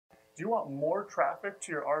Do you want more traffic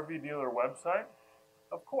to your RV dealer website?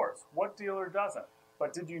 Of course, what dealer doesn't?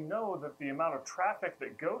 But did you know that the amount of traffic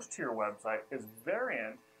that goes to your website is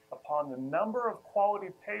variant upon the number of quality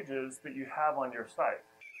pages that you have on your site?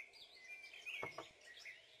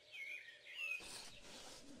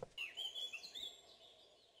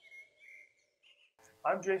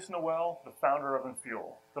 I'm Jason Noel, the founder of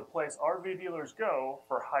Infuel, the place RV dealers go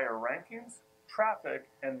for higher rankings, traffic,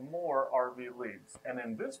 and more RV leads. And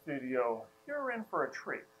in this video, you're in for a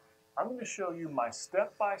treat. I'm going to show you my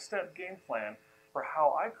step-by-step game plan for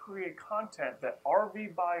how I create content that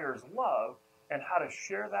RV buyers love and how to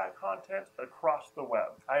share that content across the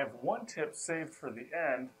web. I have one tip saved for the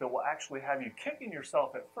end that will actually have you kicking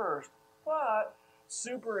yourself at first, but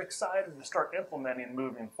super excited to start implementing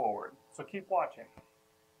moving forward. So keep watching.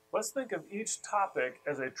 Let's think of each topic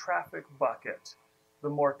as a traffic bucket. The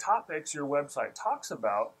more topics your website talks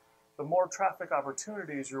about, the more traffic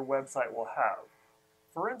opportunities your website will have.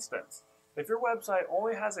 For instance, if your website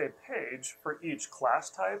only has a page for each class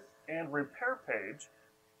type and repair page,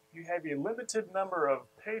 you have a limited number of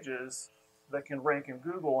pages that can rank in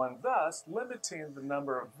Google and thus limiting the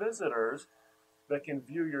number of visitors that can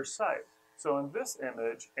view your site. So in this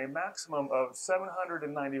image, a maximum of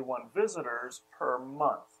 791 visitors per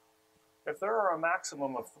month. If there are a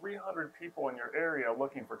maximum of 300 people in your area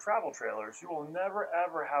looking for travel trailers, you will never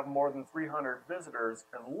ever have more than 300 visitors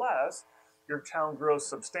unless your town grows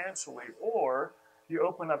substantially or you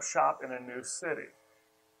open up shop in a new city.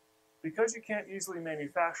 Because you can't easily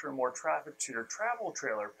manufacture more traffic to your travel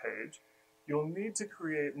trailer page, you'll need to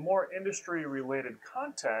create more industry-related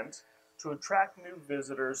content to attract new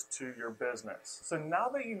visitors to your business. So now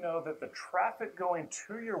that you know that the traffic going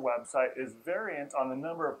to your website is variant on the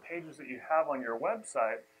number of pages that you have on your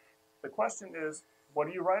website, the question is, what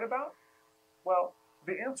do you write about? Well,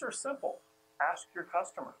 the answer is simple. Ask your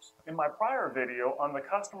customers. In my prior video on the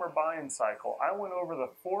customer buying cycle, I went over the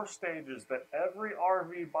 4 stages that every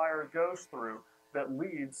RV buyer goes through that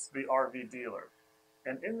leads the RV dealer.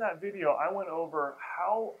 And in that video, I went over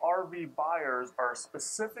how RV buyers are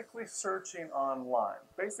specifically searching online.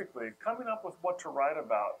 Basically, coming up with what to write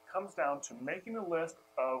about comes down to making a list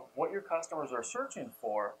of what your customers are searching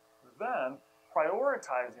for, then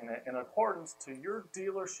prioritizing it in accordance to your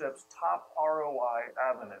dealership's top ROI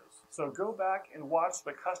avenues. So go back and watch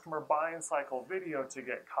the customer buying cycle video to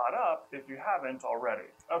get caught up if you haven't already.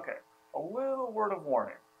 Okay, a little word of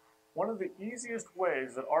warning. One of the easiest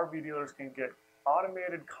ways that RV dealers can get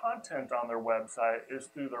automated content on their website is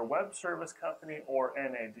through their web service company or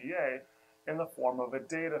NADA in the form of a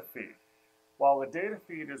data feed. While the data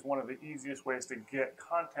feed is one of the easiest ways to get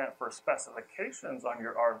content for specifications on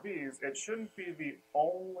your RVs, it shouldn't be the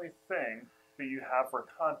only thing that you have for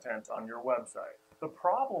content on your website. The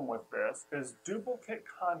problem with this is duplicate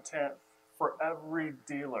content for every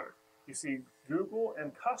dealer. You see, Google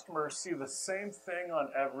and customers see the same thing on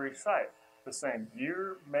every site. The same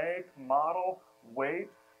year, make, model, weight,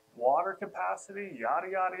 water capacity, yada,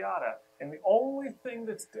 yada, yada. And the only thing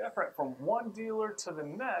that's different from one dealer to the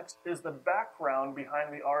next is the background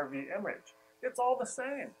behind the RV image. It's all the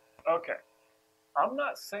same. Okay, I'm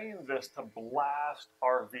not saying this to blast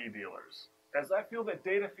RV dealers, as I feel that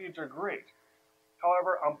data feeds are great.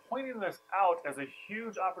 However, I'm pointing this out as a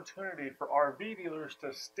huge opportunity for RV dealers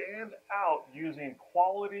to stand out using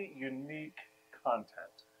quality, unique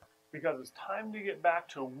content. Because it's time to get back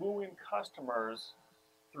to wooing customers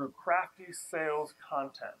through crafty sales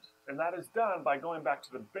content. And that is done by going back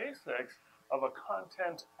to the basics of a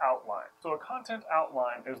content outline. So a content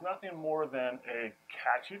outline is nothing more than a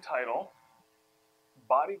catchy title,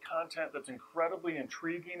 body content that's incredibly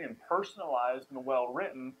intriguing and personalized and well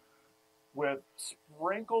written, with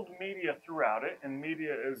sprinkled media throughout it, and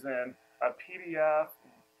media is in a PDF,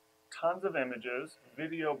 tons of images,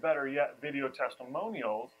 video, better yet, video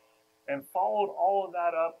testimonials, and followed all of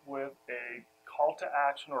that up with a call to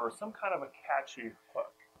action or some kind of a catchy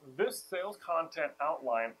hook. This sales content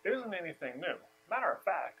outline isn't anything new. Matter of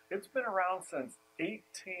fact, it's been around since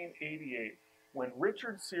 1888 when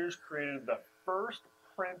Richard Sears created the first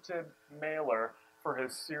printed mailer for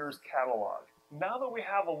his Sears catalog. Now that we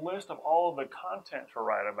have a list of all of the content to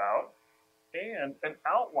write about and an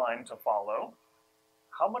outline to follow,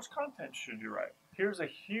 how much content should you write? Here's a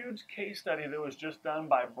huge case study that was just done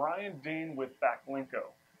by Brian Dean with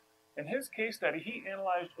Backlinko. In his case study, he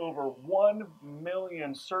analyzed over 1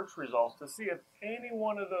 million search results to see if any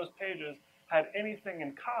one of those pages had anything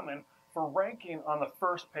in common for ranking on the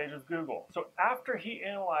first page of Google. So after he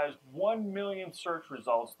analyzed 1 million search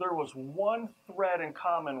results, there was one thread in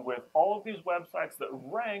common with all of these websites that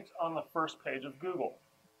ranked on the first page of Google.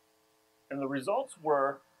 And the results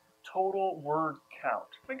were total word count.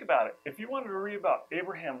 Think about it. If you wanted to read about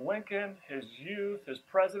Abraham Lincoln, his youth, his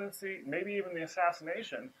presidency, maybe even the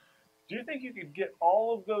assassination, do you think you could get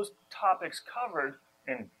all of those topics covered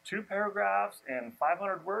in 2 paragraphs and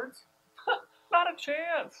 500 words? Not a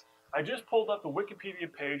chance. I just pulled up the Wikipedia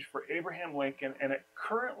page for Abraham Lincoln, and it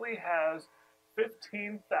currently has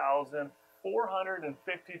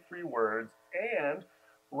 15,453 words and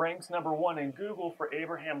ranks #1 in Google for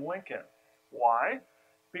Abraham Lincoln. Why?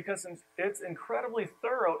 Because it's incredibly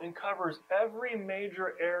thorough and covers every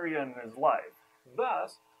major area in his life.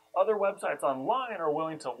 Thus, other websites online are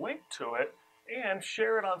willing to link to it and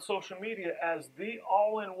share it on social media as the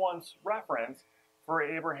all-in-one reference for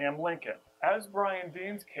Abraham Lincoln. As Brian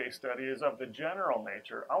Dean's case study is of the general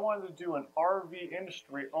nature, I wanted to do an RV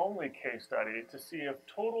industry only case study to see if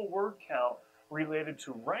total word count related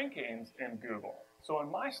to rankings in Google. So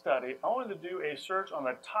in my study, I wanted to do a search on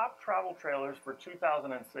the top travel trailers for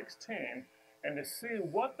 2016 and to see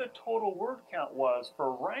what the total word count was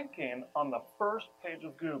for ranking on the first page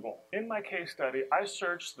of Google. In my case study, I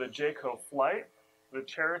searched the Jayco Flight, the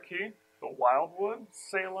Cherokee, the Wildwood,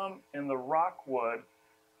 Salem, and the Rockwood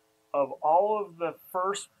of all of the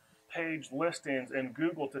first page listings in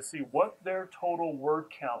Google to see what their total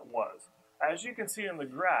word count was. As you can see in the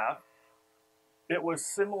graph, it was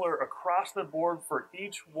similar across the board for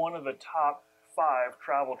each one of the top 5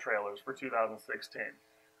 travel trailers for 2016.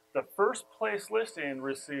 The first place listing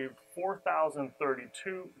received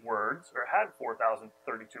 4,032 words, or had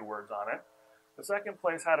 4,032 words on it. The second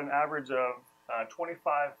place had an average of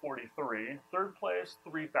 2,543. Third place,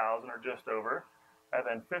 3,000 or just over. And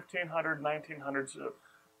then 1,500, 1,900,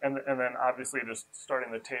 and then obviously just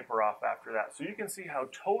starting the taper off after that. So you can see how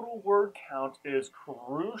total word count is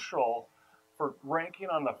crucial for ranking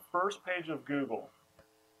on the first page of Google.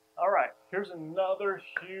 All right, here's another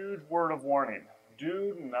huge word of warning.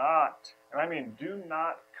 Do not, and I mean do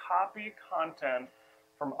not, copy content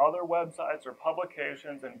from other websites or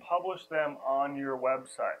publications and publish them on your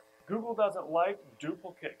website. Google doesn't like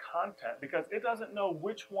duplicate content because it doesn't know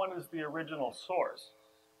which one is the original source.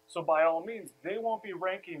 So by all means, they won't be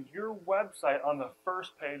ranking your website on the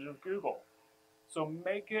first page of Google. So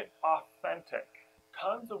make it authentic.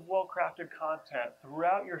 Tons of well-crafted content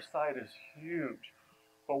throughout your site is huge.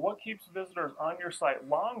 But what keeps visitors on your site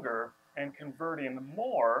longer and converting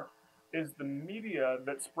more is the media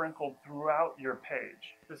that's sprinkled throughout your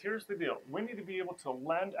page. Because here's the deal, we need to be able to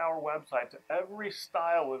lend our website to every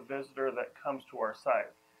style of visitor that comes to our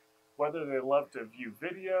site. Whether they love to view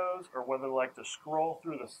videos, or whether they like to scroll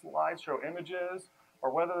through the slideshow images,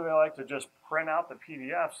 or whether they like to just print out the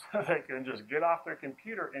PDFs so they can just get off their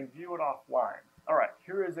computer and view it offline. All right,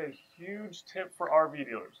 here is a huge tip for RV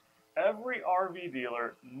dealers. Every RV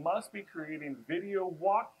dealer must be creating video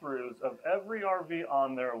walkthroughs of every RV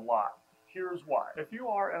on their lot. Here's why. If you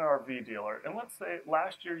are an RV dealer, and let's say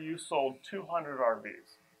last year you sold 200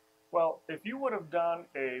 RVs, well, if you would have done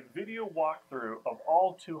a video walkthrough of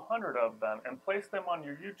all 200 of them and placed them on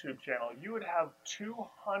your YouTube channel, you would have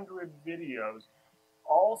 200 videos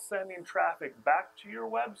all sending traffic back to your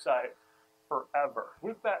website forever.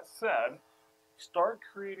 With that said, start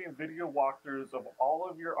creating video walkthroughs of all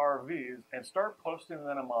of your RVs and start posting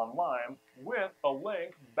them online with a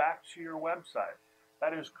link back to your website.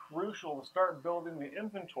 That is crucial to start building the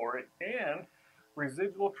inventory and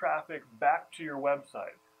residual traffic back to your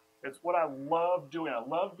website. It's what I love doing. I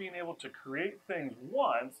love being able to create things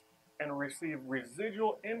once and receive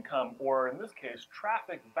residual income, or in this case,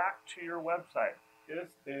 traffic back to your website. This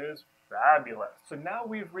is fabulous. So now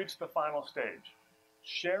we've reached the final stage.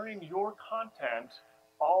 Sharing your content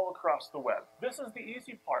all across the web. This is the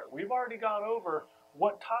easy part. We've already gone over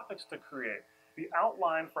what topics to create, the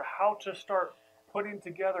outline for how to start putting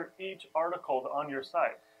together each article on your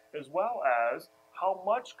site, as well as how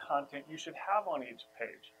much content you should have on each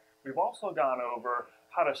page. We've also gone over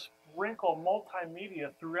how to sprinkle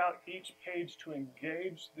multimedia throughout each page to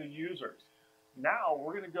engage the users. Now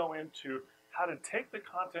we're going to go into how to take the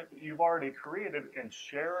content that you've already created and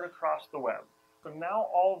share it across the web. So now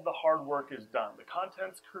all of the hard work is done. The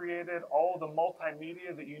content's created, all of the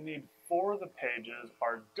multimedia that you need for the pages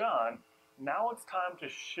are done. Now it's time to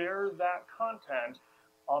share that content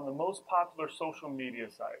on the most popular social media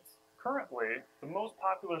sites. Currently, the most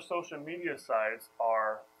popular social media sites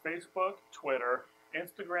are Facebook, Twitter,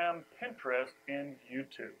 Instagram, Pinterest, and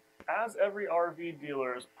YouTube. As every RV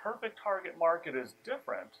dealer's perfect target market is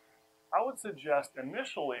different, I would suggest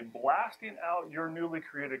initially blasting out your newly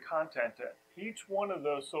created content to each one of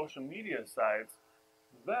those social media sites,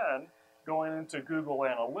 then going into Google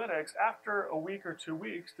Analytics after a week or 2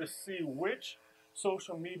 weeks to see which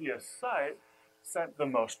social media site sent the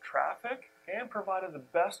most traffic, and provided the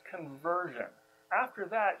best conversion. After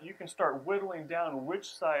that, you can start whittling down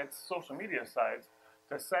which sites, social media sites,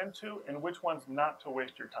 to send to and which ones not to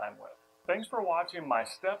waste your time with. Thanks for watching my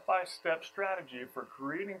step-by-step strategy for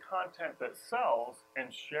creating content that sells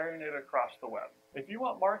and sharing it across the web. If you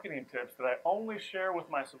want marketing tips that I only share with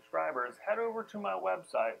my subscribers, head over to my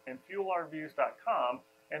website, infuelrvs.com,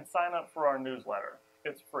 and sign up for our newsletter.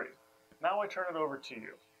 It's free. Now I turn it over to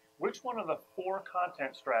you. Which one of the 4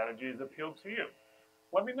 content strategies appealed to you?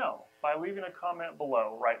 Let me know by leaving a comment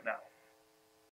below right now.